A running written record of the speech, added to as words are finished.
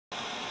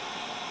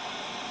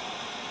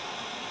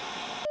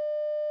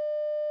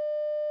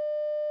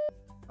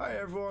Hi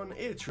everyone,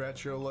 it's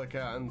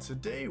RetroLooker, and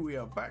today we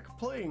are back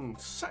playing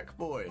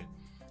Sackboy,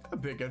 a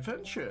big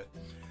adventure.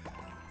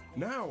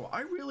 Now, I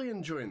really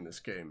enjoying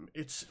this game.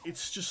 It's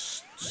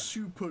just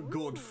super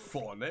good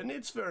fun, and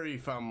it's very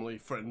family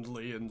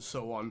friendly and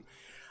so on.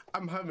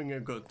 I'm having a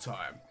good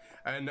time.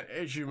 And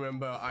as you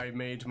remember, I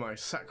made my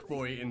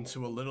Sackboy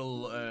into a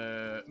little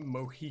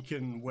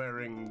Mohican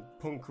wearing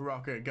punk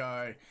rocker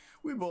guy.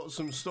 We bought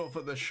some stuff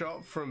at the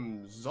shop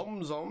from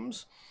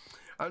Zomzoms.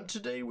 And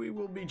today we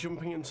will be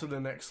jumping into the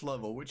next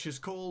level, which is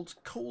called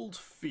Cold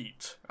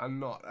Feet. And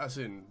not as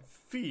in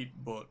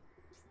feet, but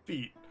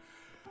feet.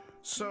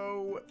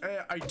 So,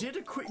 I did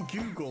a quick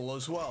Google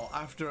as well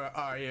after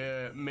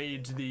I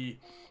made the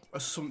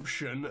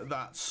assumption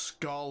that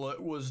Scarlet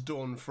was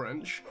done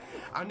French.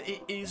 And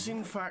it is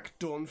in fact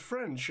done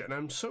French. And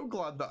I'm so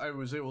glad that I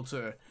was able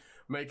to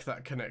make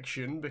that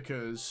connection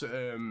because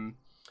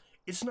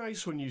it's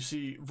nice when you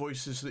see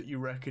voices that you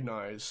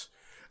recognize.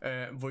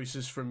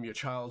 Voices from your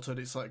childhood.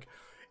 It's like,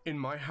 in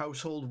my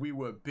household, we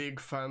were big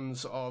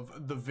fans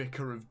of The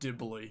Vicar of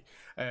Dibley.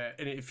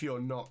 And if you're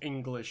not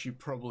English, you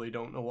probably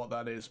don't know what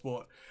that is.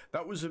 But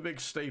that was a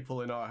big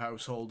staple in our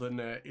household,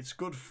 and it's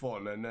good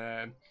fun.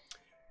 And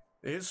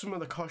here's some of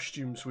the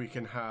costumes we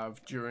can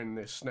have during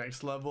this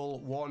next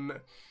level. One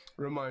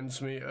reminds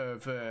me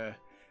of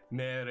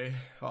Mary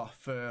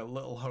off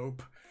Little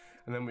Hope.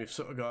 And then we've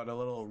sort of got a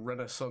little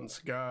Renaissance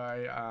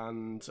guy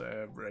and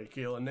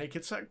Rakiel and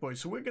Naked Sackboy.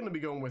 So we're going to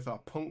be going with our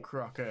punk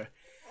rocker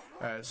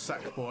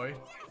Sackboy.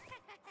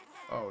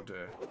 Oh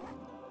dear.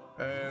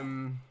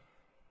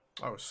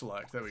 Oh,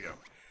 select. There we go.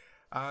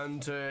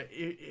 And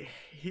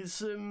his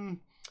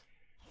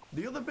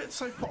the other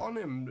bits I put on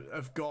him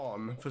have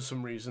gone for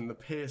some reason. The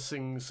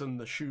piercings and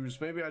the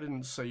shoes. Maybe I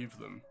didn't save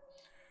them.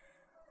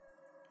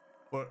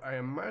 But I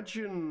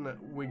imagine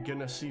we're going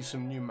to see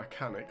some new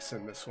mechanics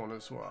in this one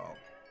as well.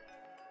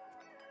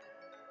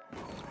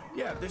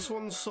 Yeah, this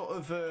one's sort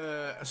of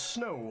a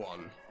snow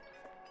one.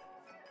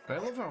 And I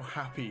love how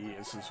happy he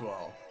is as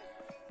well.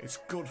 It's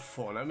good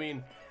fun. I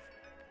mean,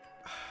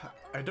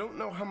 I don't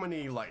know how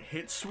many like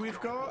hits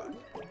we've got.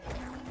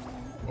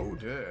 Oh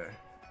dear.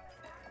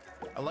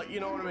 You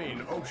know what I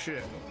mean? Oh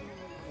shit.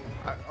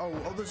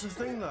 Oh, there's a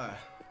thing there.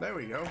 There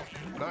we go.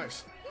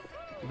 Nice.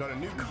 We got a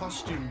new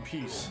costume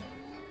piece.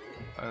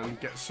 And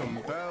get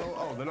some bell.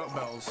 Oh, they're not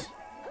bells.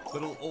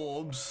 Little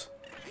orbs.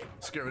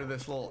 Let's get rid of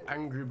this little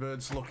Angry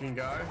Birds looking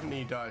guy, and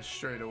he dies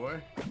straight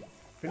away.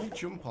 Can you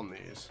jump on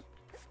these?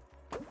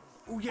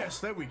 Oh yes,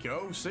 there we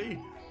go, see?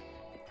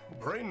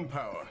 Brain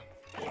power.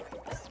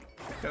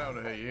 Get out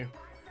of here, you.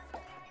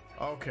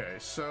 Okay,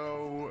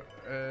 so,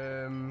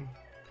 oh,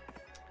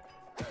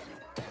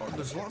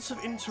 there's lots of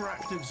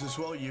interactives as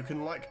well. You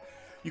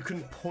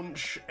can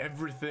punch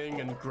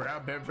everything and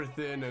grab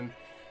everything, and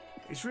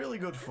it's really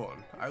good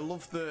fun. I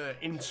love the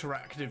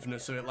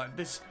interactiveness of it. Like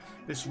this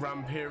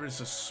ramp here is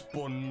a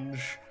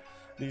sponge.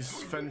 These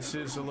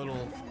fences are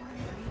little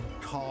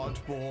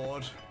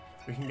cardboard.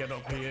 We can get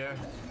up here,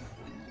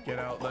 get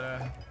out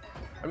there.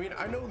 I mean,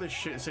 I know this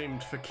shit's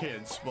aimed for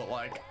kids, but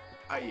like,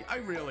 I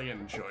really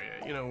enjoy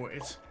it. You know,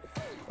 it's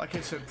like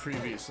I said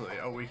previously.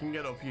 Oh, we can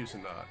get up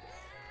using that.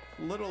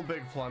 Little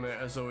Big Planet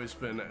has always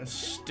been a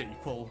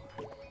staple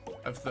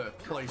of the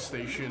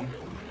PlayStation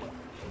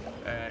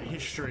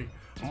history.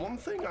 One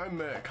thing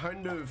I'm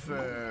kind of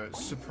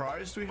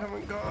surprised we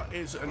haven't got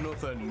is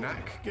another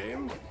Knack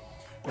game.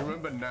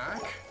 Remember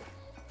Knack?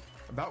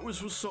 That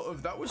was a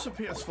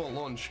PS4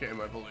 launch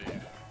game, I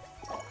believe.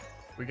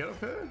 We get up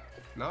here?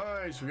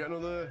 Nice, we got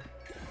another.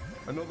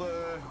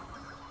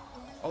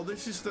 Oh,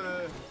 this is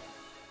the.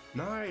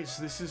 Nice,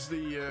 this is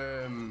the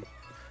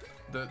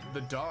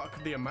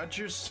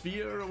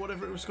Imagisphere or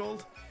whatever it was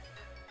called.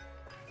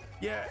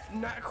 Yeah,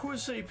 Knack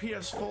was a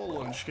PS4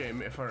 launch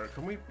game.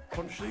 Can we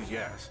punch these?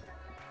 Yes.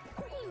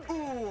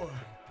 Oh,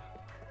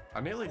 I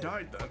nearly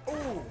died then.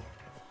 Oh,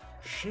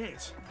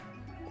 shit.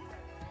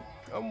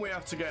 And we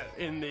have to get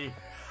in the...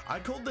 I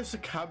called this a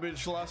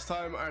cabbage last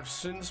time. I've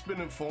since been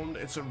informed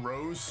it's a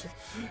rose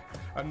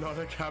and not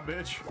a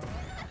cabbage.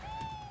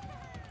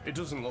 It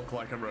doesn't look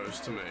like a rose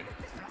to me.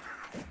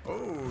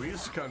 Oh,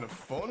 he's kind of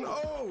fun.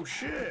 Oh,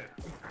 shit.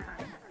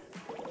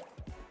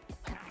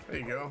 There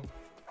you go.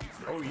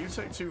 Oh, you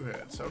take 2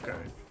 hits. Okay.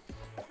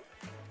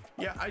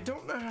 Yeah, I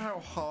don't know how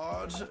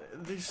hard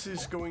this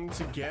is going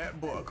to get,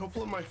 but a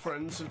couple of my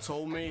friends have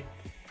told me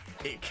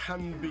it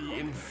can be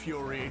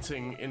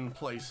infuriating in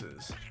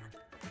places.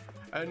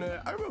 And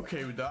I'm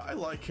okay with that. I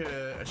like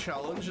a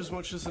challenge as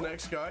much as the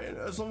next guy,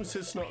 as long as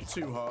it's not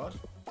too hard.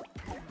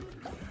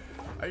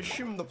 I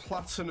assume the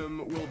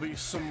platinum will be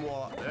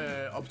somewhat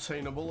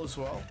obtainable as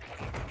well.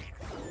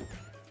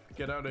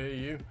 Get out of here,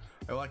 you.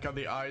 I like how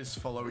the eyes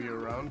follow you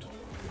around.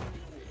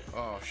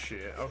 Oh,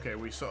 shit. Okay,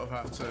 we sort of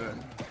have to...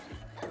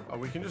 Oh,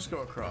 we can just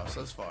go across,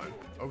 that's fine.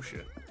 Oh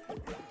shit.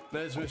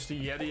 There's Mr.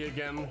 Yeti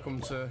again,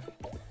 come to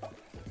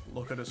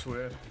look at us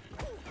weird.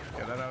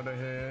 Get that out of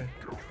here.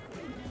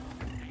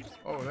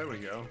 Oh, there we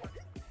go.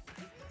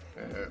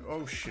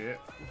 Oh shit.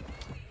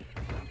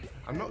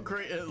 I'm not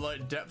great at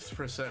like depth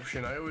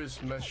perception. I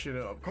always mess shit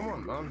up. Come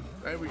on, man.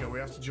 There we go. We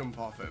have to jump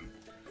off him.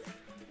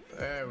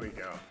 There we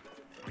go.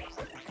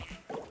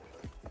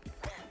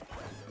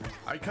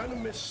 I kind of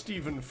miss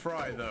Stephen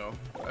Fry though,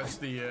 as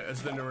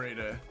the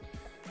narrator.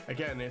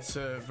 Again, it's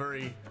a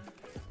very,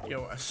 you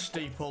know, a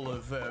staple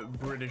of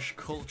British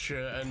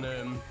culture, and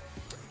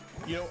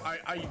you know,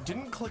 I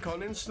didn't click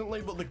on instantly,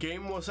 but the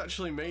game was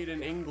actually made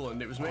in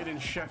England. It was made in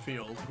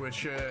Sheffield,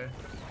 which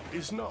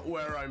is not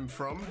where I'm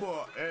from,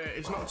 but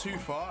it's not too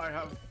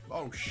far.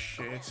 Oh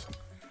shit,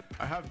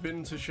 I have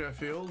been to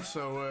Sheffield,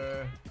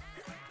 so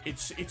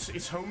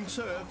it's home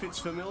turf. It's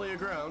familiar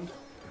ground.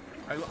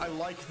 I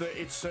like that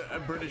it's a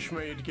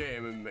British-made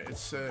game, and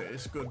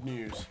it's good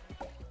news.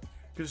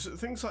 Because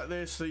things like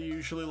this are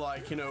usually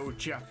like, you know,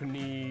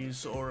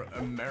 Japanese or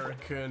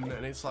American,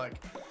 and it's like,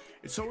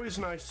 it's always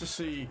nice to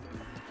see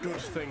good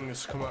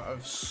things come out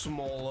of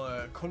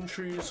smaller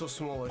countries or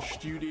smaller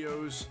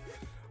studios.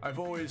 I've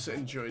always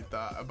enjoyed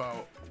that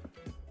about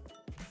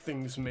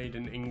things made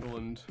in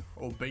England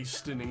or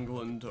based in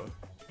England.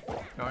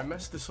 Now, I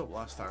messed this up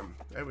last time.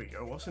 There we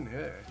go, what's in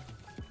here?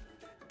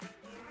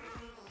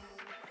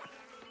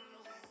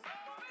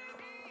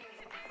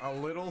 A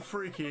little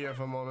freaky, if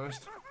I'm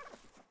honest.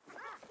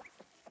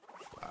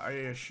 I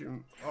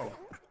assume... Oh.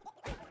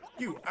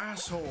 You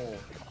asshole!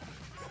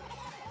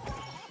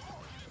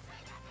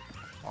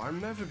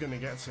 I'm never gonna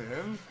get to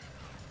him.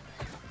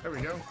 There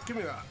we go. Give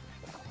me that.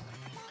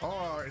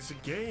 Oh, it's a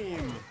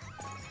game.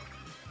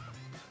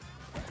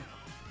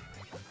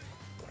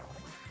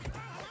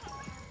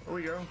 There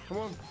we go. Come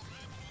on.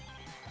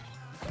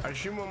 I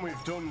assume when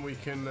we've done, we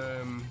can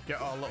get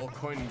our little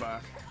coin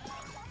back.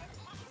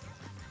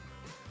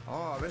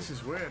 Oh, this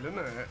is weird, isn't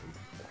it?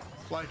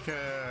 Like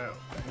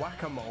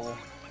whack-a-mole.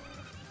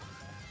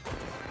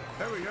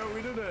 There we go,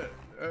 we did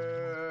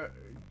it.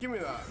 Give me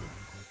that.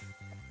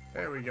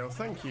 There we go,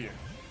 thank you.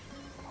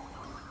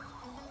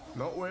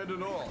 Not weird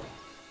at all.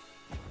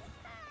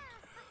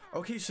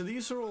 Okay, so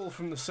these are all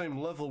from the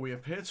same level. We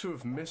appear to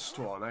have missed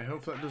one. I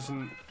hope that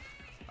doesn't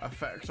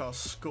affect our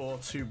score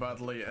too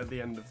badly at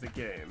the end of the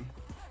game.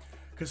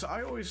 Because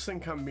I always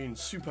think I'm being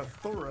super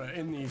thorough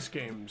in these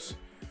games.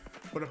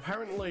 But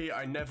apparently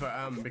I never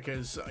am,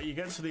 because you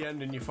get to the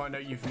end and you find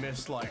out you've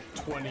missed like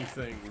 20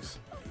 things.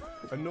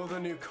 Another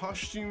new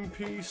costume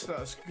piece,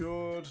 that's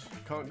good.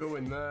 Can't go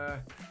in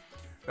there.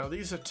 Now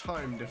these are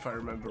timed if I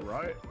remember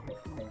right.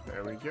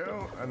 There we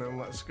go. And then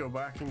let's go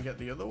back and get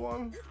the other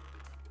one.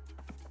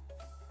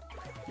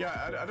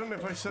 Yeah, I don't know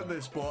if I said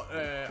this, but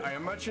I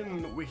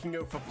imagine we can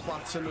go for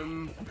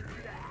platinum.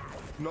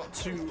 Not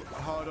too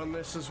hard on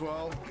this as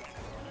well.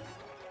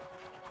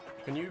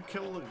 Can you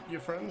kill your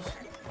friends?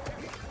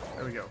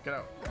 There we go, get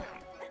out.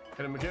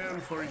 Hit him again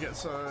before he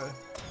gets, ooh,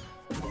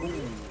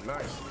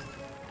 nice.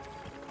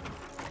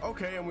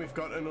 Okay, and we've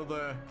got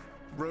another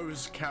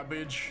rose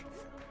cabbage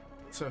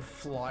to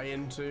fly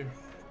into.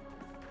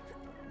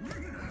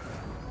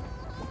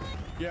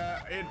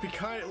 Yeah, it'd be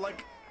kind of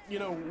like, you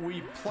know,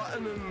 we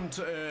platinumed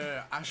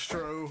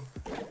Astro.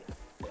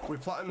 We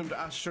platinumed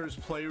Astro's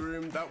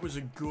Playroom. That was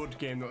a good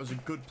game, that was a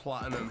good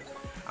platinum.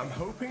 I'm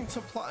hoping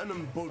to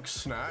platinum Bug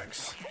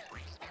Snacks.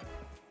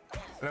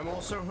 And I'm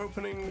also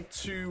hoping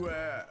to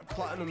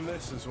platinum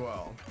this as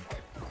well.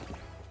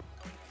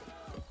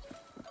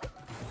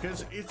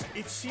 Because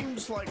it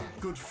seems like a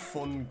good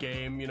fun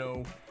game, you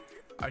know.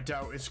 I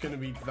doubt it's going to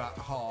be that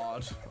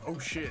hard. Oh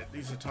shit,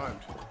 these are timed.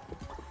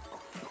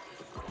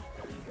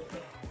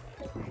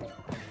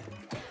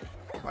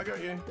 I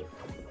got you.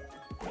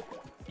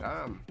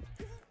 Damn.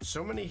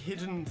 So many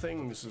hidden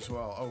things as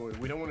well. Oh,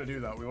 we don't want to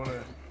do that. We want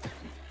to...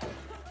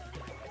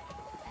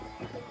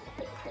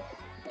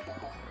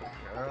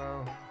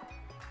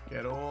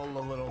 Get all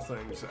the little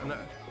things. And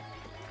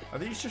are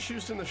these just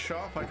used in the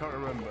shop? I can't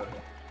remember.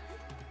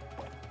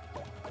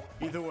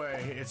 Either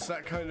way, it's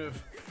that kind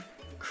of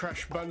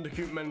Crash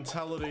Bandicoot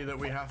mentality that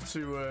we have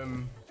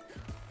to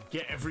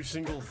get every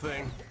single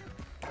thing.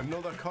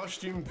 Another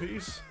costume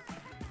piece.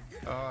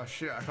 Oh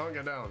shit, I can't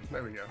get down.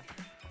 There we go.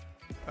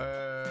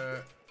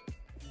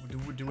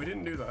 We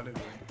didn't do that, did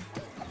we?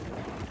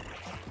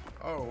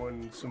 Oh,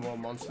 and some more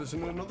monsters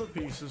and another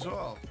piece as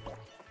well.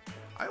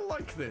 I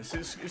like this,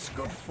 it's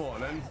good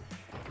fun, and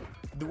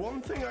the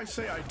one thing I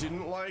say I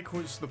didn't like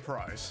was the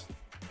price.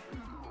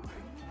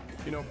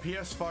 You know,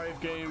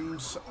 PS5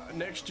 games,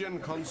 next-gen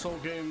console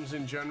games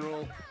in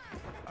general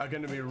are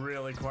going to be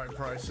really quite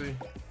pricey.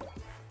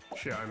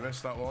 Shit, I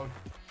missed that one.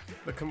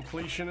 The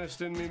completionist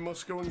in me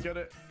must go and get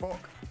it.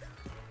 Fuck.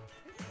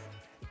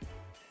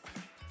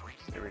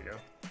 Here we go.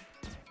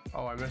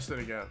 Oh, I missed it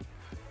again.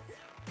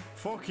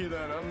 Fuck you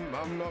then,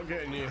 I'm not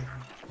getting you.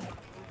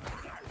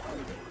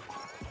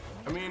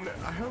 I mean,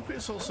 I hope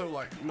it's also,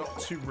 like, not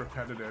too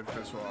repetitive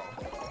as well.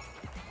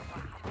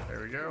 There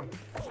we go.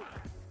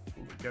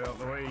 Get out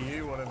the way,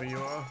 you, whatever you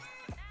are.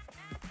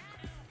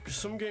 Because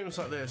some games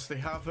like this, they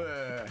have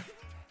a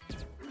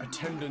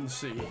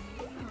tendency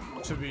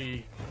to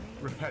be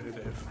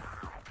repetitive.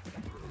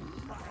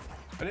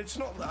 And it's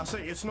not, I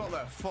say it's not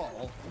their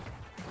fault.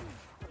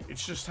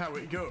 It's just how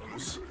it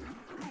goes.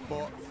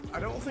 But I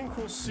don't think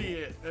we'll see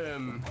it,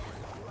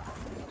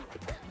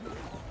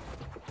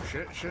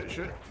 shit.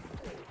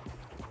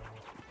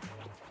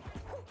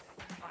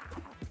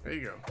 There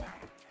you go.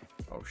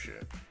 Oh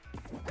shit.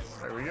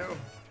 There we go.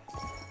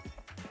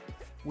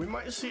 We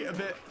might see it a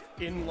bit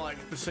in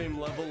like the same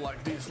level,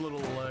 like these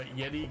little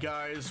Yeti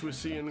guys we're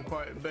seeing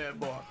quite a bit,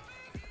 but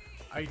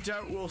I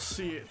doubt we'll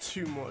see it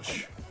too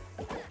much,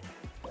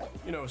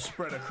 you know,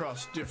 spread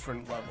across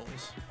different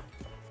levels.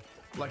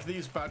 Like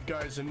these bad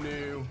guys are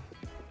new.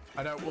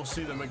 I doubt we'll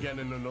see them again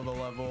in another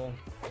level.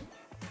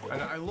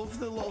 And I love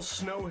the little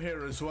snow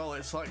here as well.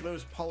 It's like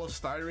those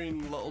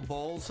polystyrene little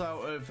balls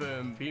out of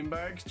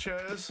beanbag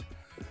chairs.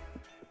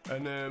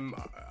 And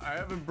I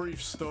have a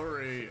brief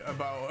story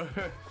about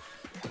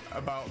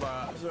about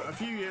that. So a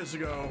few years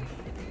ago,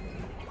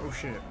 oh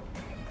shit.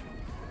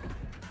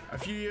 A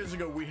few years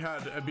ago we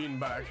had a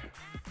beanbag,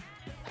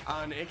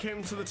 and it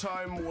came to the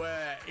time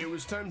where it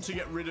was time to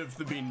get rid of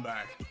the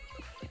beanbag.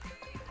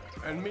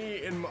 And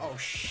me in my, oh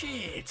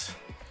shit!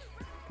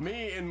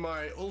 Me in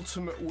my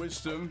ultimate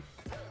wisdom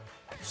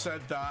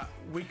said that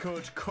we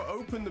could cut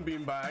open the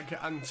beanbag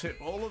and tip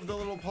all of the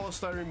little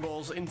polystyrene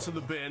balls into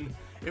the bin.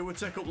 It would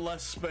take up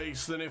less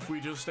space than if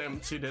we just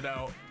emptied it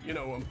out, you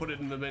know, and put it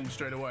in the bin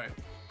straight away.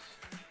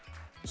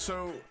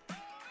 So,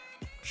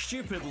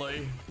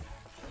 stupidly,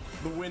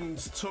 the wind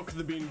took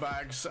the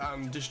beanbags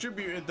and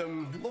distributed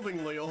them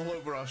lovingly all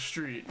over our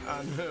street,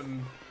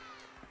 and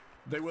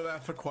they were there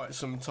for quite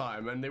some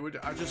time, and they would,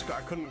 I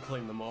couldn't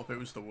clean them up. It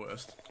was the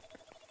worst.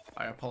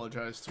 I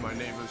apologize to my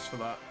neighbors for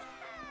that.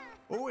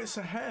 Oh, it's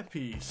a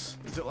hairpiece.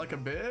 Is it like a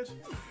beard?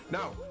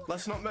 Now,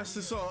 let's not mess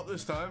this up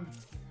this time.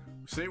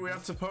 See, we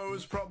have to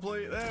pose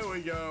properly. There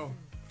we go.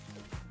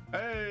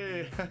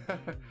 Hey!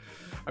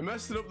 I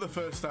messed it up the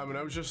first time and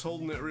I was just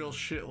holding it real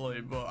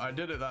shittily, but I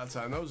did it that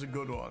time. That was a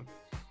good one.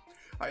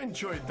 I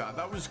enjoyed that.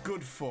 That was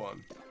good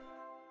fun.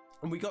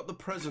 And we got the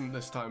present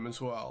this time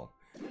as well.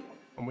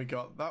 And we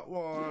got that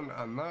one,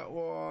 and that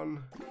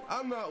one,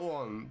 and that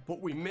one.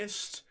 But we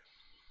missed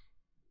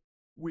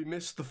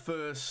the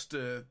first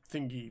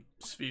thingy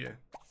sphere.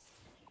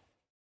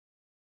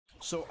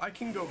 So I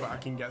can go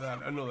back and get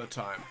that another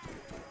time.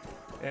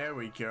 There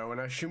we go,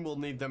 and I assume we'll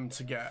need them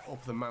to get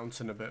up the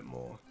mountain a bit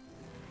more.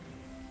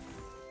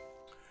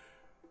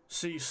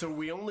 See, so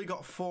we only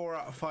got 4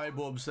 out of 5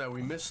 bulbs there.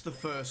 We missed the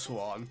first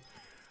one.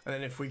 And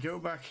then if we go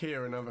back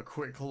here and have a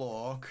quick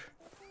look,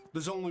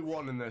 there's only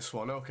 1 in this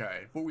one,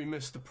 okay. But we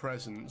missed the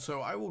present,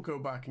 so I will go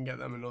back and get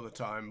them another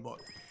time, but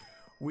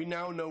we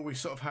now know we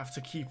sort of have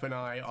to keep an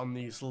eye on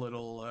these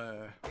little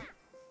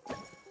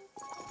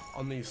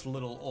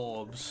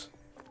orbs.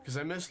 Because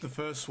I missed the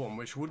first one,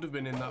 which would have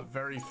been in that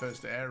very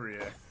first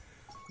area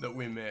that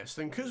we missed.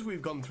 And because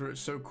we've gone through it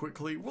so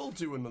quickly, we'll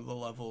do another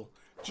level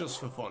just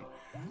for fun.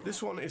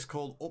 This one is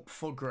called Up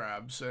for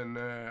Grabs, and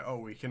oh,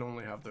 we can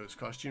only have those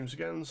costumes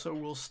again, so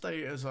we'll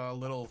stay as our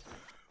little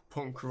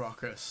punk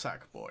rocker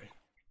Sackboy.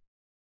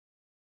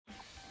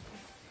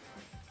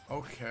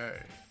 Okay.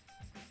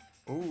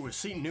 Ooh,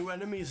 see, new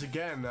enemies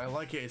again. I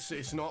like it.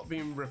 It's not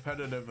being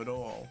repetitive at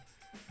all.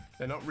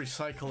 They're not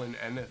recycling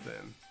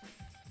anything.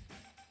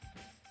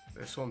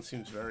 This one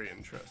seems very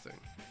interesting.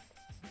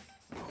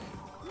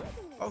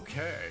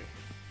 Okay.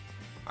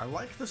 I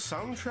like the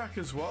soundtrack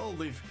as well.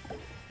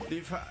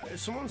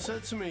 Someone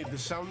said to me the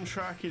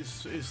soundtrack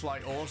is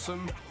like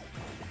awesome,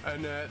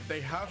 and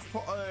they have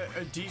put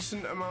a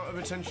decent amount of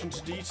attention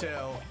to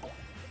detail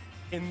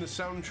in the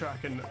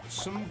soundtrack, and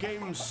some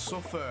games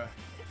suffer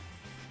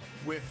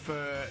with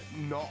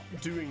not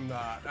doing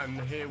that.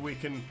 And here we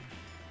can,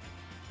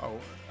 oh,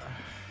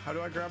 how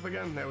do I grab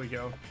again? There we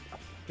go.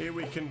 Here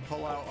we can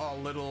pull out our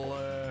little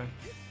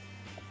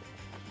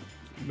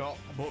not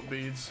butt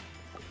beads.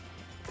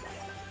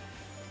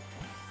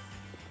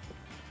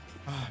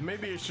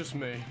 Maybe it's just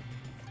me.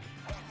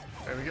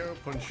 There we go.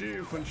 Punch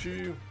you, punch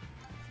you.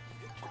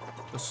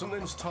 There's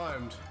something's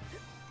timed.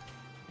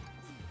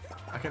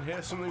 I can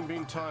hear something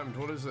being timed.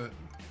 What is it?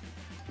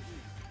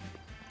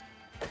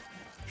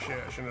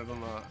 Shit, I shouldn't have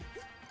done that.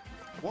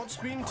 What's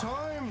being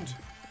timed?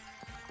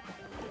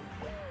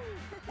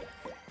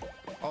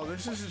 Oh,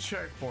 this is a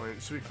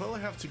checkpoint, so we clearly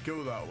have to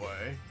go that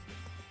way.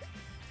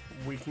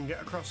 We can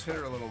get across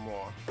here a little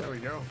more. There we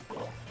go.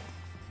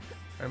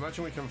 I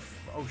imagine we can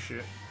oh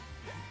shit.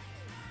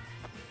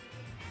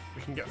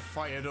 We can get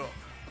fired up.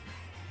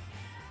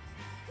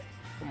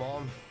 Come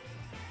on.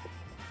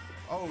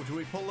 Oh, do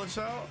we pull this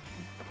out?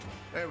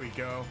 There we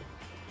go.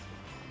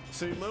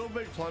 See, Little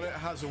Big Planet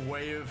has a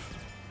way of...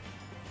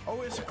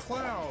 Oh, it's a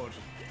cloud.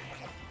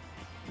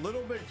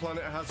 Little Big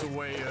Planet has a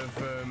way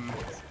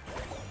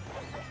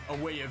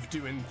of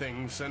doing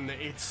things, and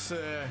it's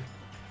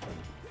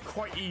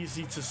quite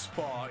easy to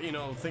spot, you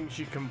know, things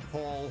you can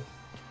pull.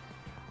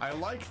 I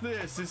like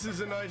this. This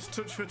is a nice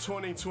touch for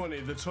 2020,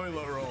 the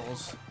toilet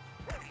rolls.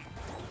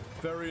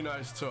 Very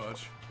nice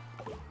touch.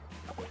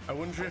 I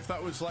wonder if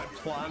that was like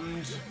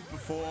planned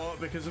before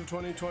because of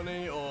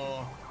 2020,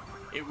 or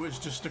it was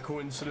just a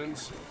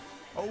coincidence.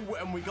 Oh,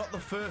 and we got the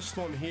first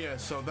one here,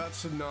 so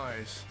that's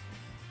nice.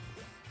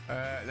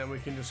 Then we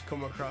can just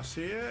come across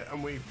here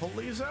and we pull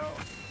these out.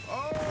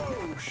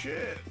 Oh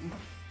shit,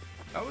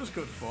 that was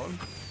good fun.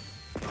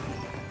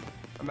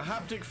 And the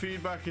haptic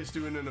feedback is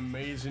doing an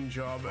amazing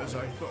job, as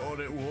I thought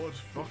it would.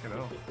 Fucking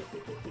hell.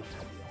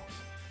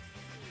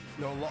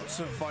 You know, lots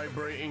of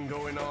vibrating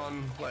going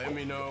on, letting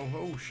me know.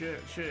 Oh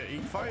shit, he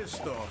fires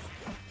stuff.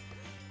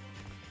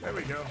 There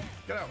we go.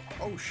 Get out.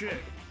 Oh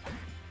shit.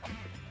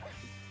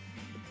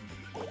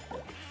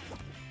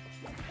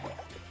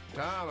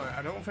 Damn it,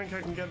 I don't think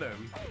I can get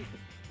him.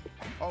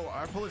 Oh,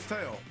 I pull his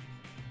tail.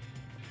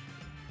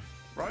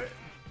 Right?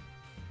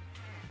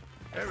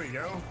 There we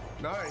go.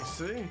 Nice,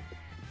 see?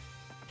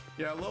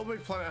 Yeah, Little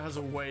Big Planet has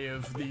a way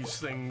of these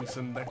things,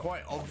 and they're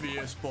quite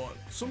obvious, but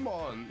some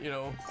aren't, you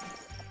know.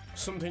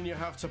 Something you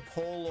have to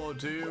pull or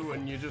do,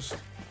 and you just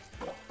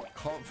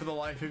can't for the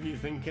life of you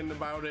thinking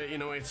about it. You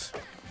know, it's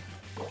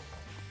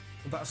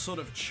that sort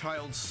of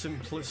child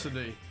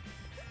simplicity.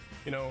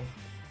 You know,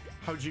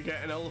 how'd you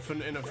get an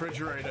elephant in a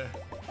refrigerator?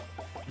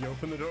 You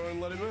open the door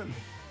and let him in.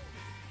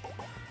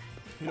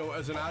 You know,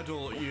 as an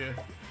adult, you're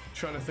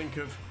trying to think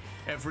of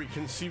every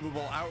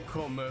conceivable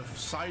outcome of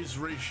size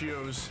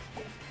ratios.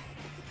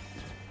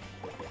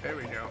 There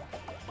we go.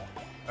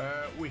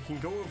 We can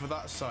go over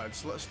that side,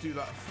 so let's do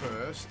that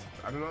first.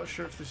 I'm not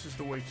sure if this is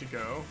the way to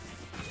go.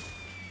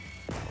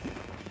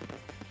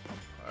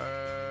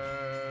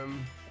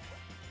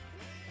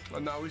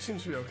 And now we seem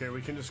to be okay.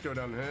 We can just go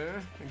down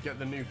here and get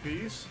the new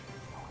piece.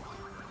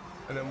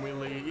 And then we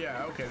leave.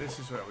 Yeah, okay, this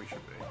is where we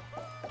should be.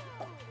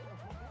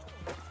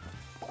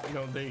 You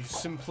know, the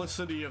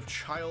simplicity of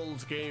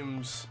child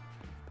games.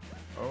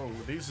 Oh,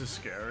 these are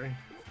scary.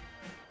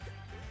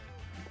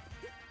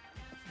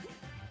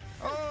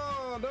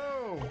 Oh,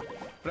 no!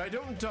 But I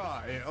don't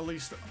die, at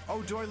least.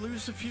 Oh, do I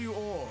lose a few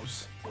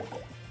orbs?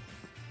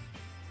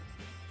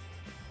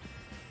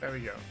 There we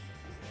go.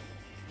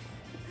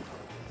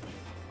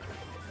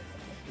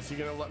 Is he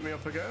gonna let me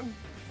up again?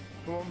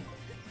 Come on.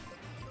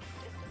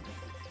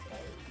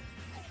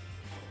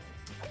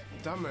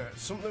 Damn it,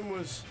 something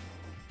was...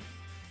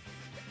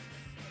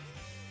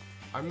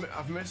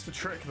 I've missed a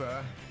trick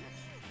there.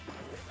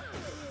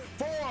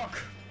 Fuck!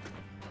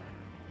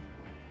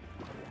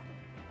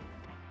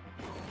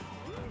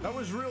 That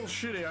was real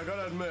shitty, I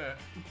gotta admit.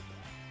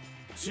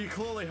 So you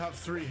clearly have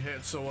 3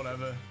 hits or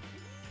whatever.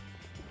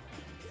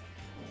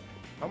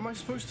 How am I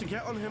supposed to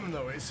get on him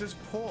though? It says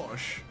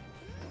Porsche.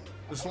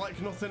 There's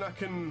like nothing I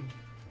can...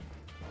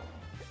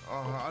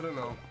 Oh, I don't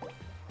know.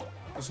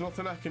 There's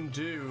nothing I can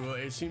do.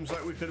 It seems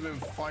like we could have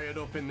been fired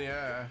up in the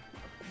air.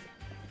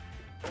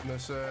 And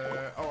there's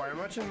oh, I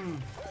imagine...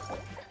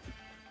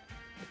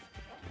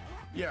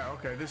 Yeah,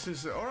 okay, this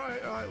is...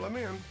 Alright, let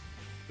me in.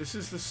 This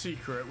is the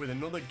secret with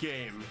another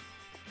game.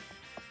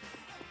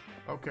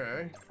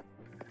 Okay.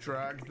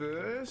 Drag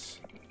this.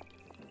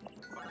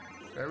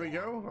 There we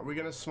go. Are we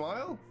gonna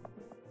smile?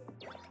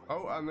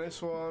 Oh, and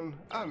this one.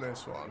 And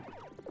this one.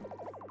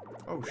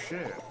 Oh,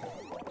 shit.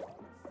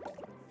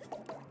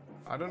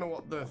 I don't know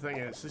what the thing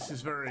is. This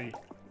is very...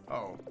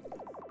 Oh.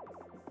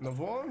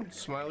 Another one.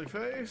 Smiley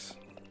face.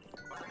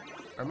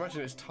 I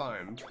imagine it's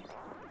timed.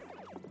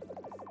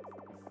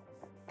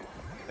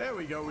 There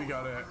we go. We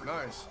got it.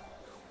 Nice.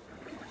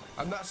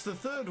 And that's the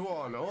 3rd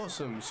one.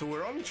 Awesome. So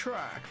we're on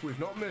track. We've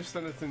not missed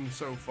anything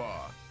so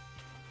far.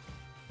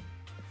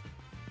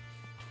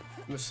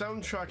 And the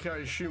soundtrack, I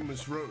assume,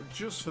 was wrote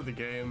just for the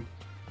game.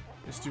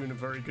 It's doing a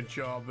very good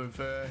job of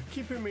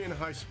keeping me in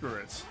high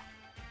spirits.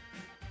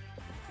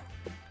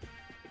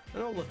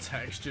 And all the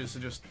textures are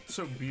just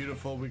so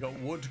beautiful. We got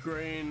wood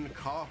grain,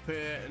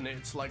 carpet, and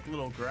it's like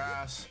little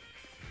grass.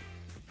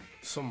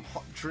 Some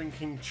hot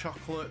drinking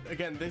chocolate.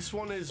 Again, this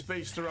one is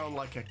based around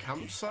like a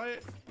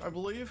campsite, I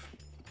believe.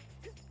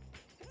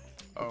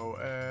 Oh,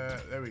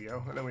 there we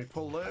go. And then we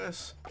pull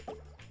this.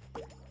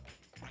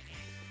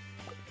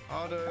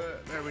 Harder.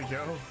 There we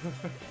go.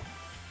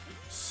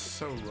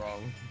 So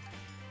wrong.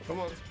 Come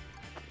on.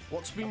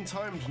 What's been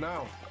timed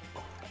now?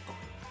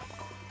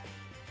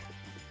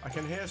 I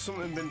can hear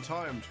something been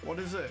timed. What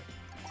is it?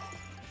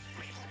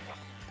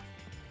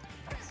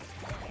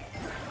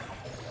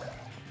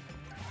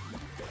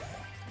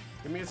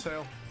 Give me a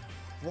tail.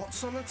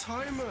 What's on a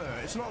timer?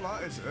 It's not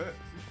that, is it?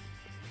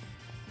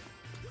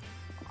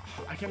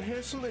 I can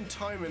hear something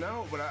timing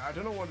out, but I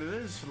don't know what it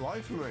is for the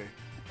life of me.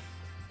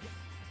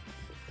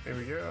 Here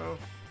we go.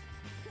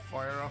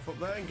 Fire off up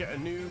there and get a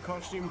new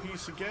costume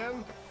piece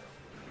again.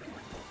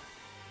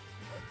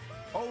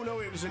 Oh no,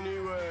 it was a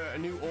new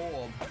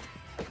orb.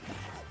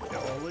 Get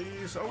all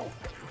these. Oh,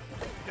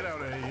 get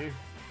out of here, you.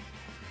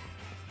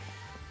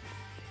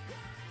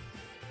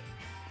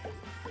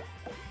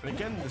 And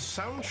again, the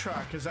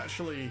soundtrack has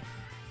actually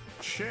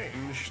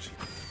changed.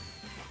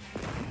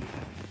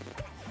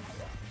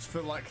 It's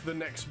for like the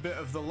next bit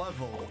of the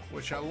level,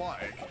 which I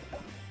like.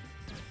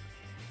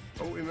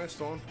 Oh, we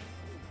missed one.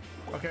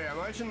 Okay, I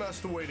imagine that's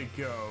the way to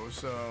go,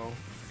 so...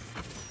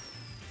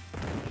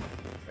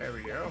 There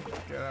we go.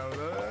 Get out of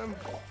there.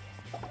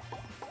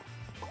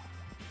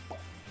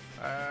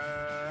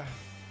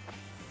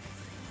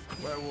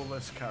 Where will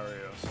this carry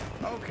us?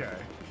 Okay.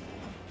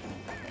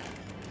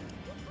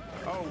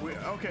 Oh,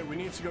 okay, we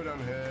need to go down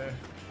here.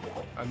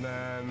 And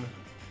then...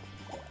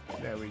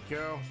 There we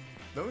go.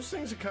 Those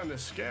things are kind of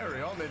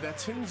scary, aren't they? They're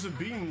tins of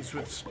beans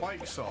with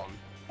spikes on.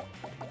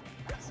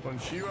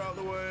 Punch you out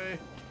of the way.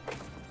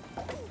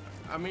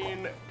 I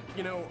mean,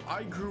 you know,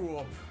 I grew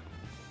up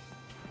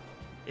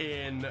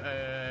in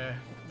the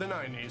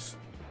 90s.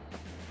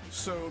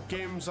 So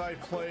games I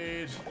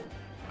played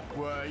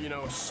were, you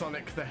know,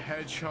 Sonic the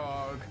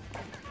Hedgehog,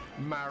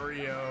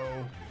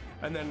 Mario,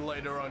 and then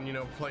later on, you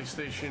know,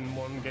 PlayStation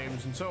 1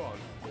 games and so on.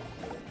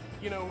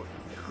 You know,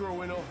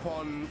 growing up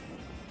on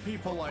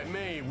people like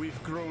me,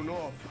 we've grown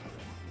up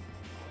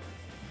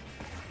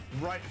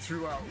right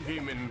throughout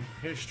gaming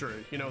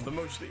history. You know, the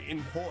most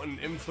important,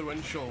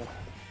 influential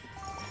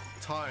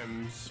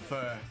times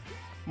for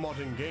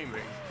modern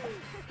gaming.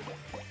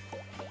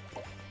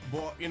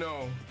 But, you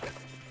know,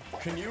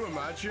 can you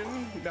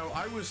imagine? Now,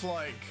 I was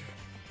like,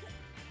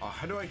 oh,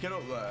 how do I get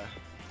up there?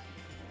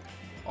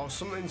 Oh,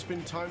 something's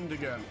been timed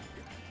again.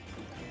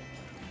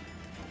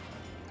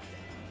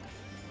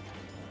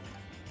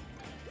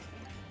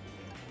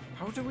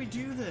 How do we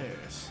do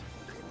this?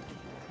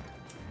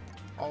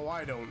 Oh,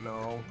 I don't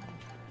know.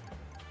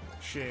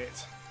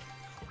 Shit.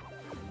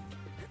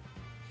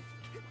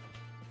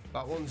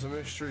 That one's a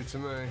mystery to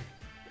me.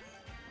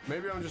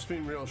 Maybe I'm just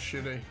being real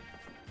shitty.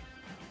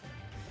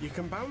 You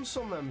can bounce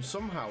on them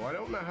somehow. I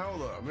don't know how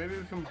though. Maybe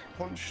we can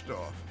punch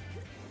stuff.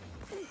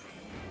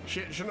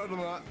 Shit, shouldn't have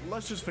done that.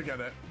 Let's just forget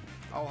it.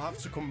 I'll have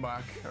to come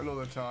back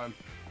another time.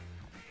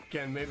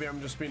 Again, maybe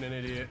I'm just being an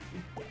idiot.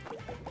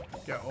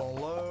 Get all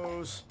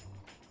those.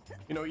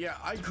 You know, yeah,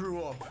 I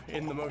grew up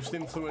in the most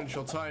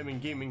influential time in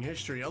gaming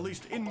history, at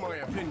least in my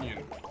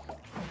opinion.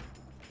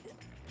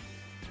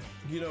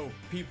 You know,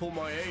 people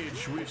my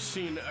age, we've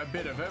seen a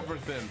bit of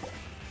everything.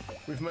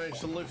 We've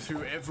managed to live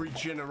through every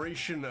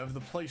generation of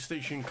the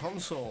PlayStation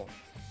console.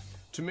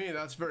 To me,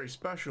 that's very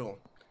special.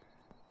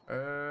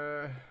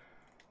 I'm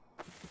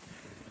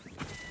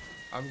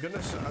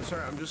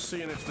sorry, I'm just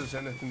seeing if there's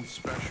anything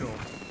special.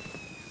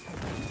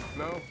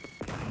 No?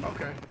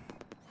 Okay.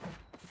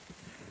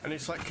 And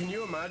it's like, can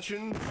you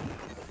imagine?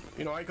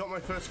 You know, I got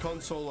my first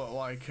console at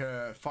like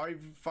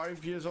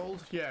 5 years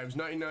old. Yeah, it was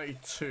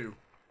 1992.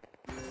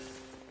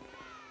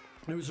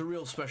 It was a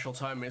real special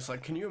time. It's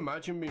like, can you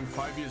imagine being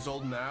 5 years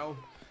old now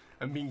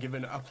and being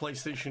given a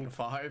PlayStation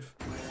 5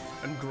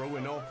 and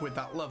growing up with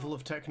that level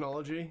of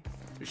technology?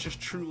 It's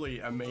just truly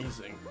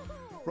amazing.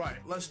 Right,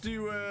 let's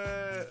do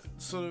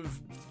sort of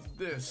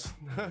this.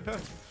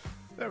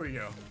 There we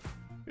go.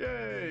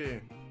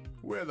 Yay!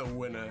 We're the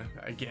winner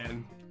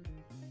again.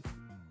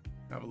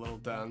 Have a little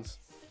dance.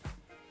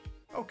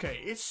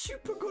 Okay, it's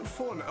super good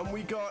fun, and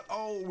we got,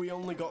 oh, we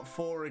only got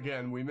 4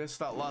 again. We missed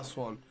that last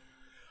one.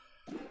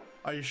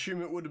 I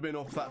assume it would have been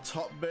up that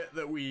top bit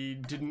that we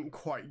didn't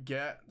quite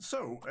get.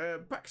 So,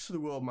 back to the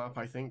world map,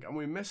 I think, and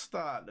we missed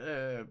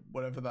that,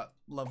 whatever that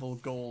level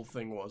goal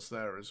thing was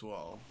there as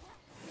well.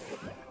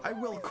 I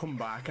will come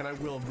back and I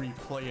will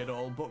replay it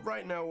all, but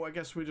right now I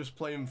guess we're just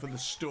playing for the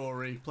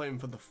story, playing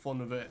for the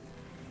fun of it.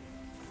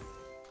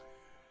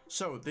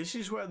 So, this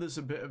is where there's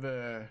a bit of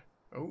a...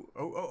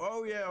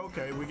 Oh, yeah,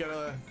 okay, we get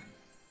a...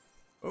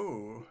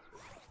 Oh,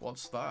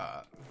 what's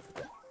that?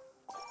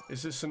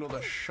 Is this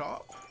another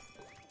shop?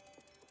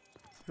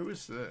 Who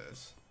is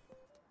this?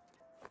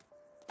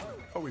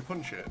 Oh, we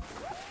punch it.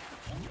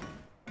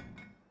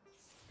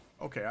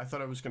 Okay, I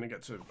thought I was gonna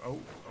get to...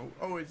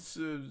 Oh, it's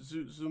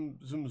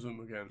Zoom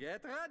again.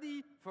 Get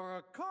ready for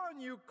a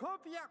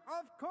cornucopia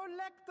of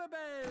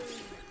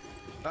collectibles!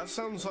 That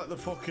sounds like the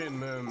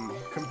fucking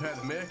Compare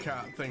the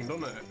Meerkat thing,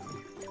 doesn't it?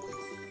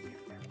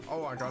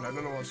 Oh my god, I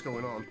don't know what's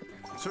going on.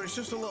 So it's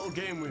just a little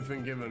game we've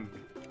been given.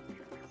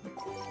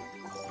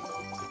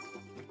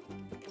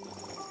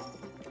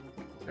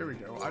 Here we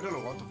go. I don't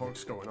know what the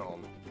fuck's going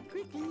on.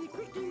 Quickly,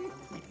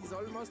 it is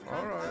almost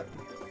all right.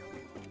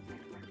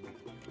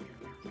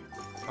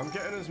 I'm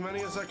getting as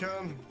many as I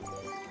can.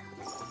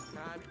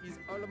 Time is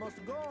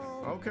almost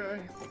gone.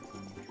 Okay.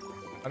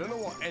 I don't know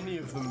what any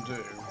of them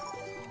do.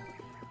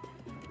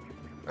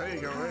 There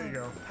you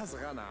go. Has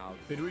run out.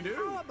 Did we do?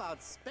 How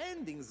about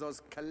spending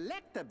those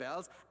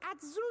collectibles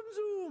at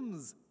Zoom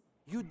Zooms?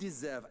 You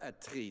deserve a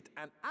treat,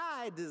 and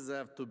I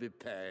deserve to be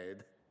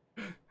paid.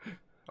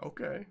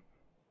 Okay.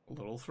 A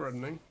little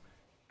threatening.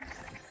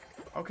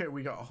 Okay,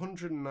 we got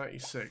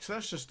 196.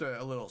 That's just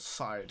a little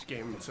side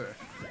game to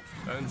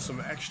earn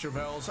some extra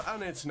bells,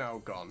 and it's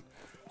now gone.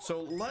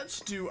 So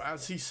let's do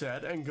as he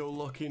said and go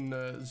look in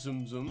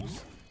Zoom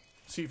Zooms.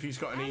 See if he's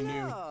got any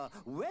new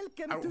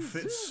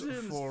outfits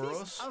for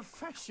us. Of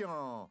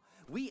fashion.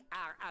 We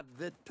are at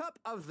the top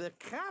of the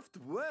craft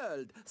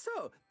world,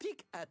 so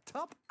pick a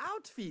top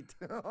outfit.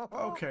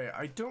 Okay,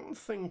 I don't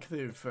think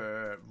they've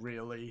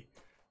really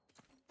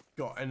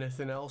got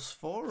anything else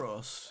for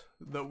us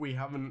that we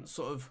haven't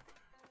sort of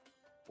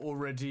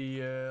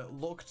already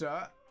looked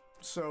at,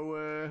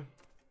 so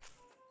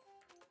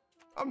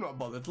I'm not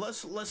bothered.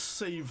 Let's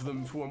save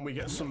them for when we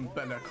get some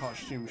better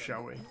costumes,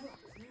 shall we?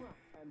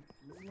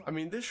 I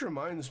mean, this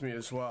reminds me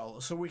as well.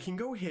 So we can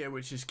go here,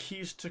 which is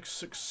keys to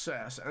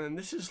success, and then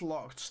this is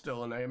locked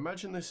still, and I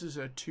imagine this is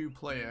a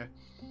 2-player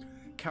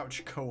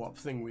couch co-op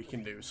thing we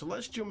can do. So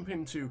let's jump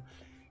into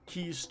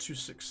keys to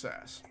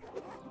success.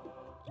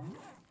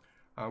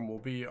 And we'll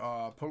be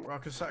our punk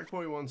rocker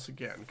Sackboy once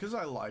again, because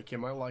I like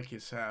him, I like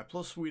his hair,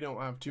 plus we don't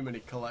have too many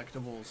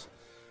collectibles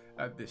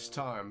at this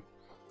time.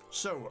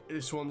 So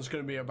this one's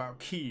going to be about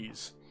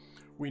keys.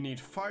 We need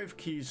 5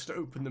 keys to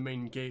open the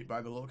main gate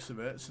by the looks of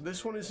it, so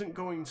this one isn't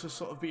going to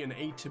sort of be an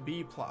A to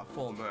B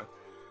platformer.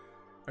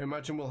 I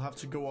imagine we'll have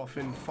to go off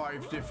in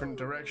 5 different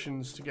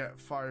directions to get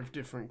 5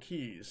 different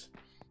keys.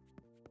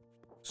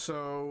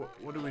 So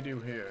what do we do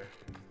here?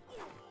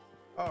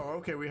 Oh,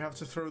 okay, we have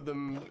to throw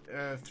them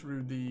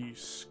through the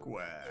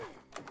square.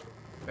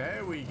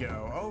 There we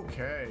go.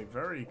 Okay,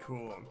 very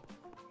cool.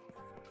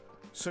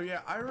 So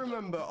yeah, I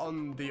remember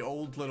on the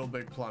old Little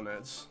Big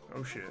Planets.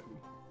 Oh shit.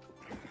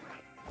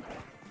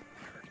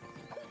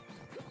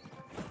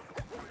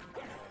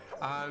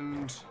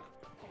 And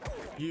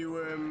you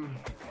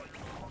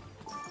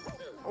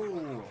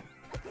oh,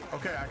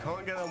 okay, I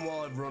can't get them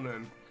while I'm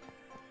running.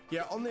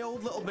 Yeah, on the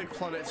old Little Big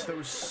Planets, there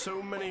was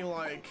so many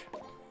like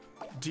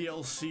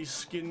DLC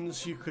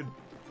skins you could...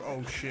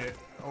 Oh shit.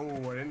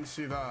 Oh, I didn't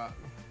see that.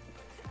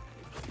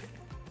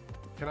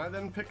 Can I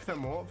then pick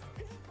them up?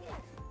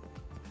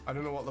 I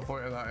don't know what the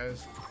point of that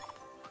is.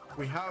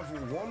 We have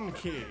 1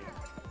 key.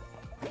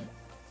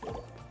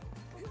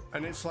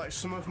 And it's like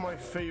some of my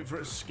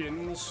favorite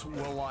skins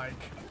were like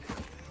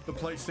the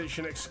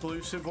PlayStation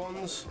exclusive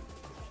ones.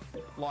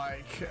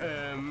 Like,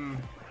 there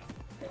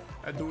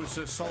was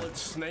a Solid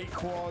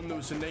Snake one, there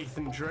was a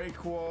Nathan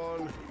Drake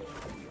one.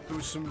 There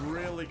was some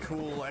really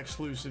cool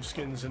exclusive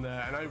skins in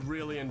there, and I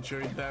really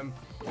enjoyed them.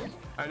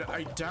 And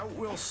I doubt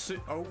we'll see...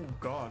 Oh,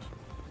 God.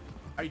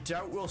 I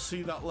doubt we'll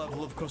see that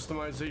level of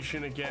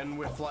customization again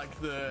with, like,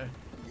 the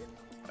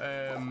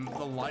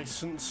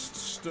licensed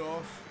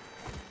stuff.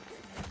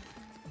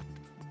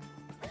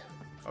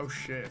 Oh,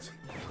 shit.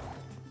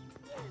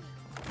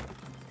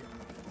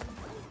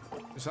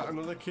 Is that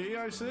another key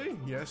I see?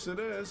 Yes, it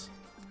is.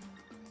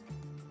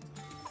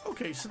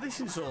 Okay, so this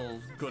is all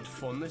good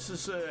fun. This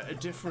is a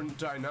different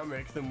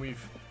dynamic than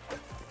we've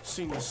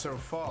seen so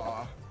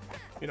far.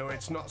 You know,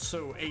 it's not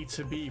so A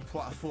to B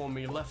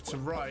platformy, left to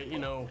right, you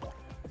know.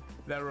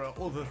 There are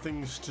other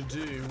things to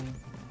do.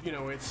 You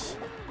know, it's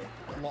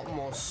a lot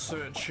more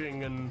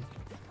searching and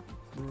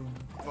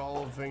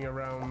revolving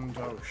around...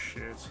 Oh,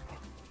 shit.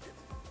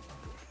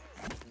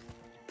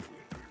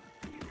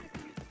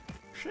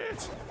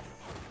 Shit!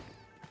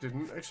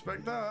 Didn't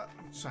expect that.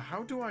 So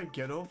how do I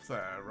get up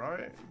there,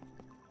 right?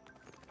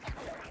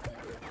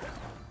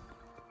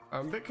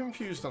 I'm a bit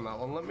confused on that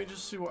one. Let me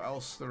just see what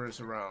else there is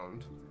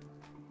around.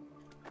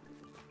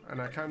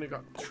 And I kind of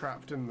got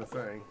trapped in the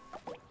thing.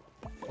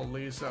 Pull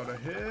these out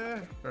of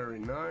here. Very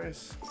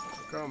nice.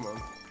 Come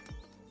on.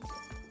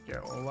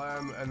 Get all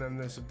them. And then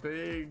there's a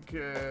big...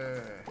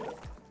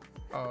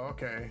 Oh,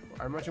 okay.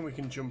 I imagine we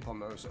can jump on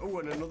those. Oh,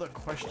 and another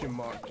question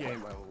mark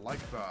game. I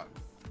like that.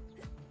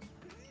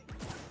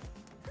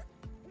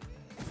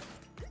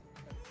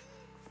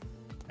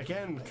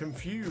 Again,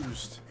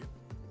 confused.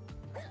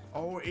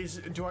 Oh,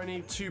 do I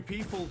need 2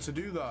 people to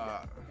do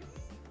that?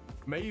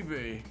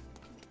 Maybe.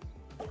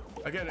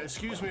 Again,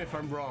 excuse me if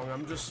I'm wrong.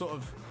 I'm just sort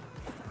of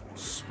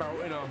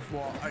spouting off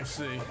what I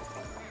see.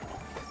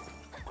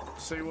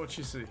 Say what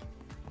you see.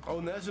 Oh,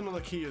 and there's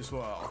another key as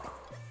well.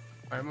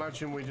 I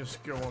imagine we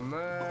just go on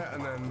there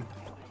and then...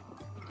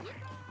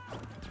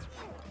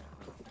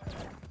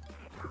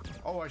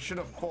 Oh, I should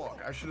have fought.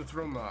 I should have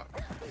thrown that.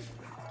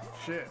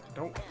 Shit,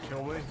 don't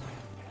kill me.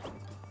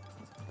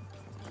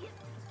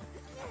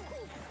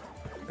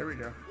 There we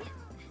go.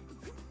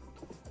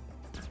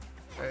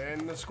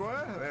 In the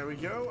square, there we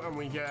go, and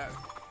we get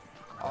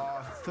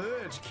our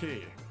 3rd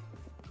key.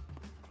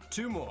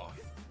 2 more.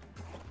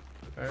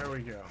 There we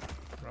go.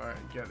 Right,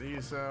 get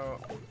these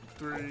out.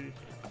 3.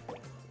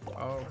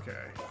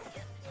 Okay.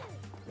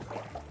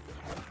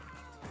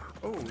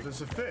 Oh,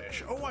 there's a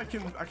fish. Oh, I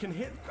can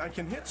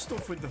hit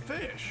stuff with the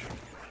fish.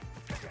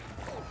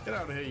 Get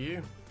out of here,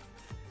 you.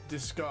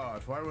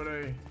 Discard. Why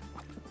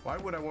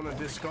would I want to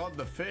discard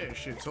the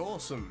fish? It's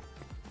awesome.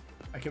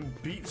 I can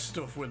beat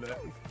stuff with it.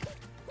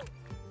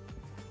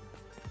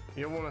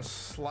 You don't want to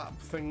slap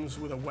things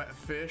with a wet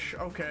fish?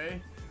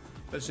 Okay.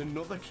 There's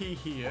another key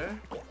here.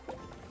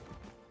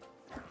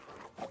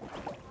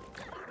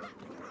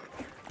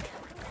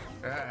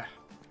 Ah.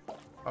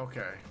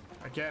 Okay.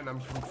 Again,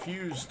 I'm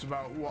confused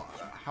about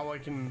how I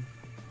can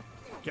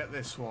get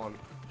this one.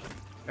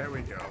 There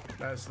we go.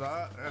 There's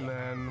that. And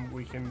then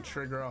we can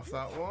trigger off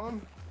that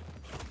one.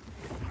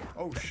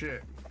 Oh,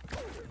 shit.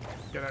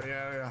 Get out.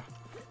 Yeah.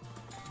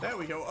 There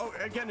we go. Oh,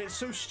 again, it's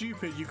so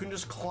stupid. You can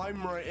just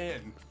climb right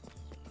in.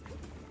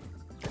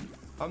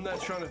 I'm there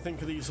trying to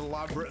think of these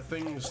elaborate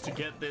things to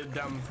get the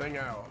damn thing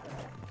out.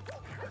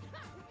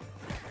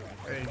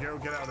 There you go.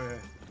 Get out of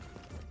here.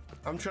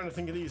 I'm trying to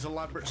think of these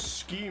elaborate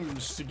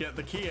schemes to get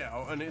the key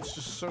out, and it's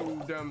just so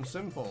damn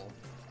simple.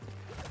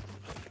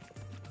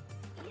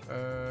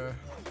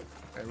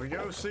 There we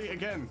go. See,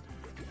 again,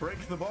 break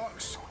the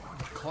box,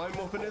 climb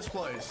up in its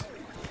place.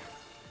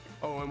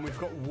 Oh, and we've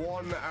got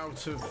 1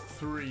 out of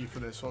 3 for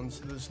this one,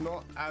 so there's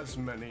not as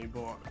many,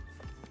 but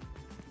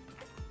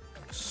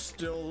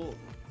still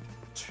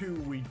 2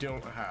 we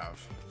don't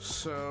have.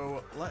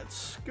 So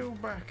let's go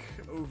back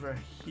over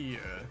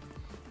here.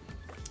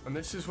 And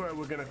this is where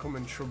we're gonna come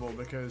in trouble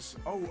because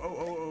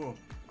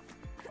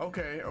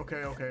okay.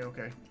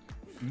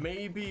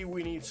 Maybe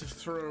we need to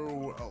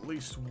throw at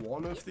least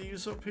 1 of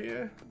these up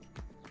here.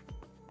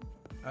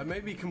 I may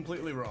be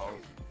completely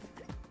wrong.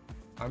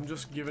 I'm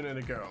just giving it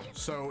a go.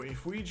 So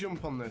if we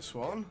jump on this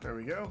one, there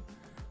we go,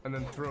 and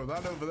then throw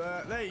that over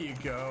there, there you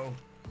go.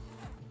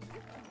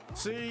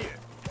 See,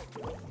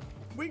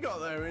 we got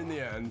there in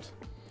the end.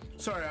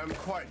 Sorry, I'm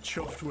quite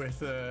chuffed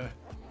with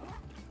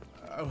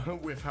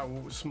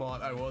how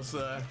smart I was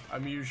there.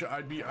 I'm usually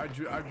I'd be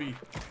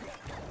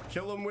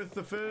kill them with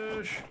the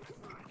fish.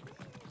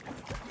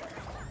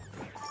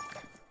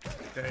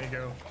 There you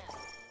go.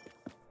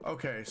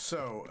 Okay,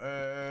 so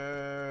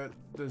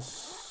there's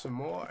some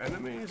more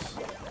enemies.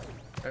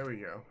 There we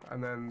go.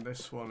 And then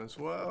this one as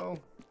well.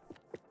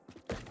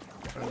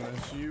 And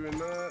there's you in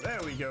there. There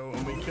we go.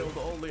 And we killed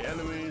all the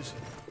enemies.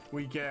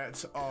 We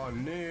get our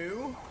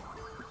new...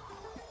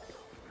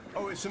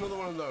 Oh, it's another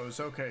one of those.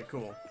 Okay,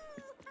 cool.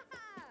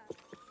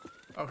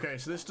 Okay,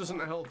 so this doesn't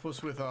help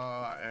us with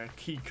our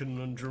key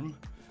conundrum.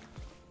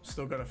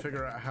 Still got to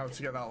figure out how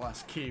to get that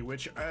last key,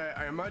 which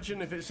I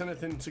imagine if it's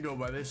anything to go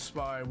by this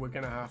spy, we're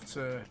gonna have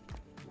to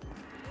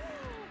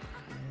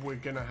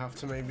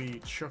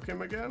maybe chuck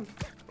him again.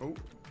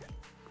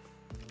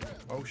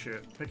 Oh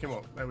shit, pick him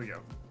up. There we go.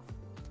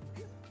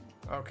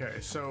 Okay,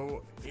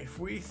 so if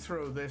we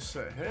throw this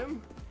at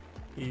him,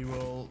 he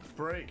will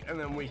break, and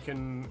then we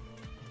can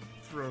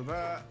throw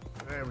that.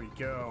 There we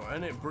go,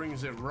 and it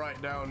brings it right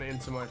down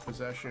into my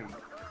possession.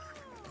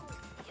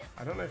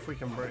 I don't know if we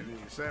can break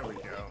these. There we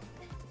go.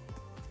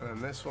 And then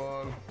this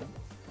one.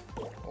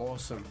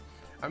 Awesome.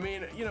 I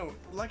mean, you know,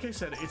 like I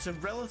said, it's a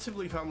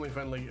relatively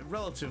family-friendly...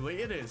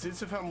 Relatively, it is.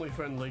 It's a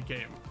family-friendly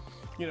game.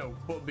 You know,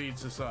 butt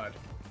beads aside.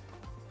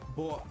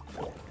 But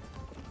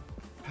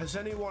has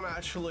anyone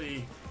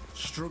actually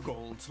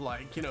struggled?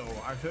 Like, you know,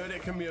 I've heard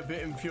it can be a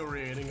bit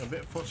infuriating, a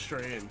bit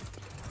frustrating.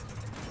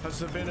 Has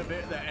there been a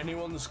bit that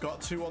anyone's got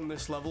to on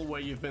this level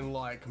where you've been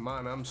like,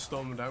 man, I'm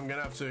stumped. I'm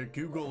gonna have to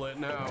Google it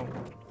now.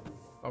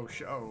 Oh,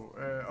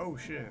 oh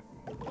shit.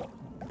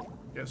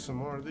 Get some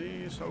more of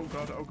these. Oh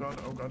god, oh god,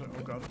 oh god,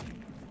 oh god.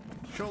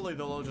 Surely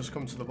they'll all just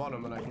come to the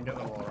bottom and I can get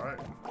them all, right?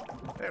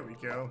 There we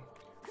go.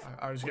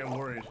 I was getting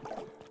worried.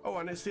 Oh,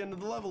 and it's the end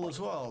of the level as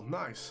well.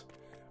 Nice.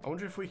 I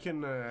wonder if we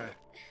can...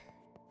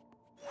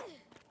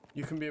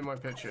 You can be in my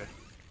picture.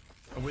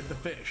 And with the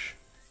fish.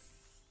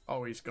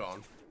 Oh, he's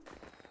gone.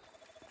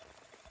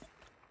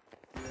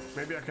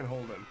 Maybe I can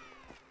hold him.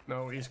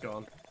 No, he's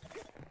gone.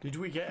 Did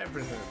we get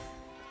everything?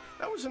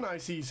 That was a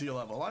nice, easy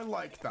level. I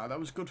liked that. That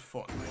was good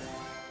fun.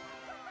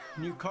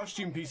 New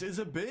costume piece is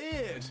a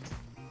beard.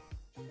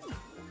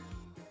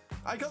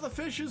 I got the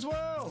fish as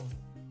well.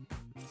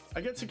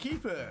 I get to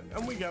keep it.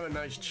 And we got a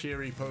nice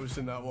cheery pose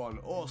in that one.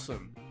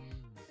 Awesome.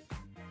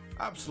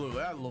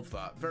 Absolutely. I love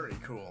that. Very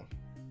cool.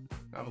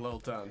 Have a little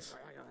dance.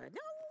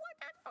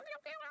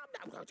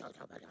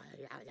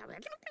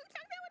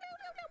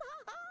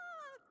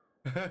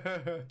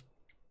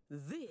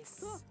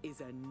 This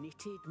is a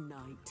knitted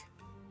night.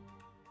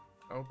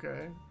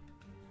 Okay.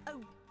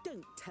 Oh,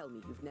 don't tell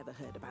me you've never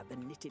heard about the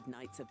knitted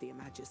knights of the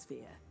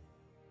Imagosphere.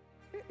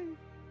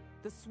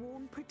 The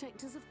sworn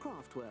protectors of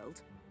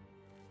Craftworld.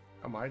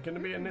 Am I going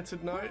to be a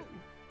knitted knight?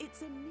 Well,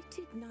 it's a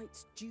knitted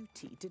knight's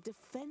duty to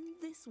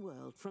defend this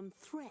world from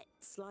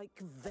threats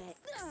like VEX.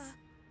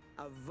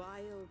 A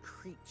vile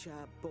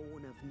creature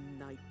born of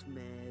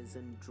nightmares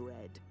and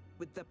dread,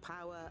 with the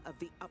power of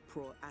the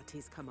uproar at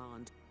his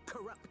command,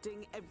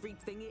 corrupting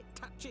everything it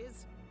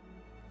touches.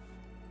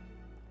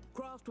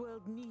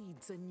 Craftworld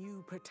needs a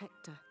new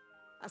protector,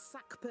 a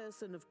sack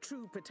person of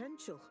true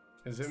potential.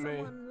 Is it me?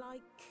 Someone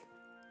like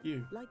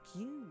you. Like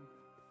you.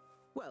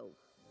 Well,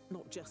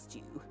 not just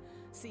you.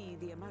 See,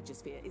 the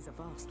Imagosphere is a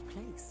vast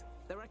place.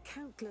 There are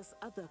countless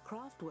other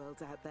craft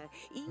worlds out there,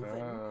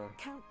 even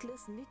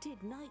countless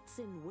knitted knights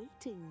in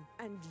waiting.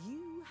 And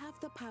you have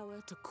the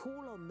power to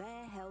call on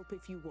their help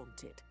if you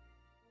want it.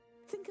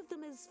 Think of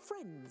them as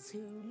friends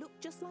who look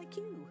just like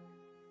you.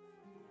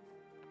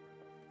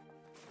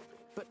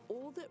 But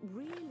all that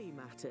really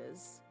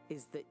matters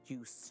is that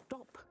you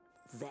stop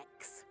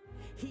VEX.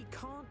 He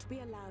can't be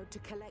allowed to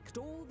collect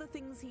all the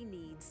things he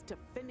needs to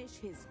finish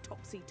his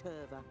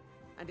topsy-turver.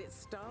 And it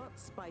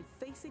starts by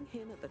facing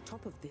him at the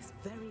top of this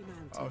very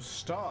mountain. Oh,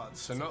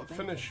 starts and not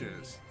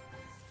finishes.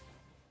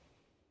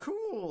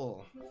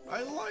 Cool.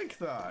 I like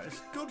that.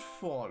 It's good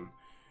fun.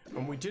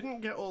 And we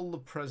didn't get all the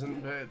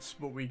present bits,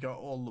 but we got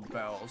all the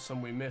bells,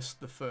 and we missed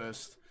the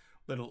first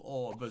little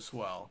orb as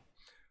well.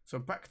 So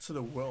back to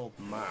the world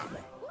map.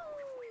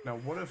 Now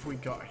what have we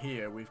got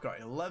here? We've got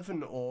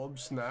 11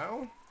 orbs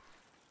now.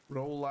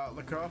 Roll out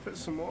the carpet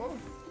some more.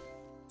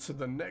 to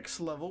the next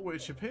level,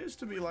 which appears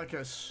to be like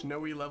a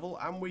snowy level,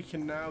 and we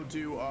can now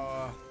do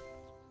our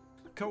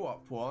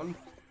co-op one.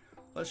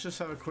 Let's just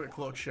have a quick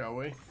look, shall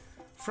we?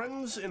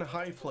 Friends in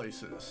high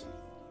places.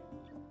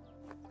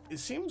 It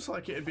seems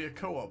like it'd be a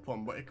co-op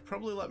one, but it could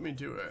probably let me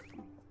do it.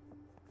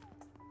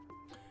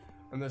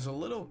 And there's a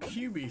little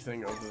cubey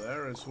thing over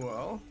there as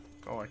well.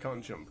 Oh, I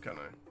can't jump, can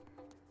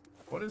I?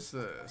 What is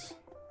this?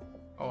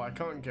 Oh, I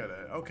can't get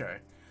it. Okay.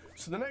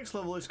 So the next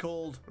level is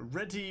called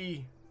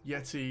Ready,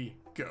 Yeti,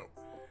 Go.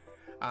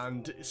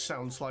 And it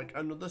sounds like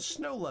another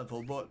snow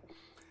level, but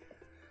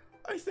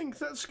I think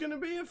that's going to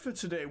be it for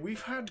today.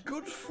 We've had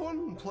good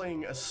fun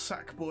playing as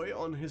Sackboy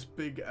on his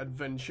big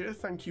adventure.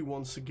 Thank you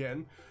once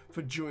again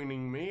for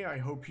joining me. I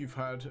hope you've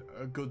had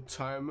a good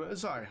time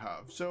as I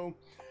have. So,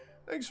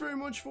 thanks very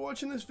much for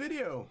watching this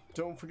video.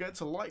 Don't forget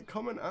to like,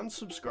 comment, and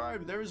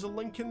subscribe. There is a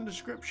link in the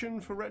description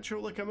for Retro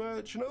Liquor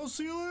merch, and I'll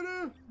see you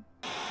later.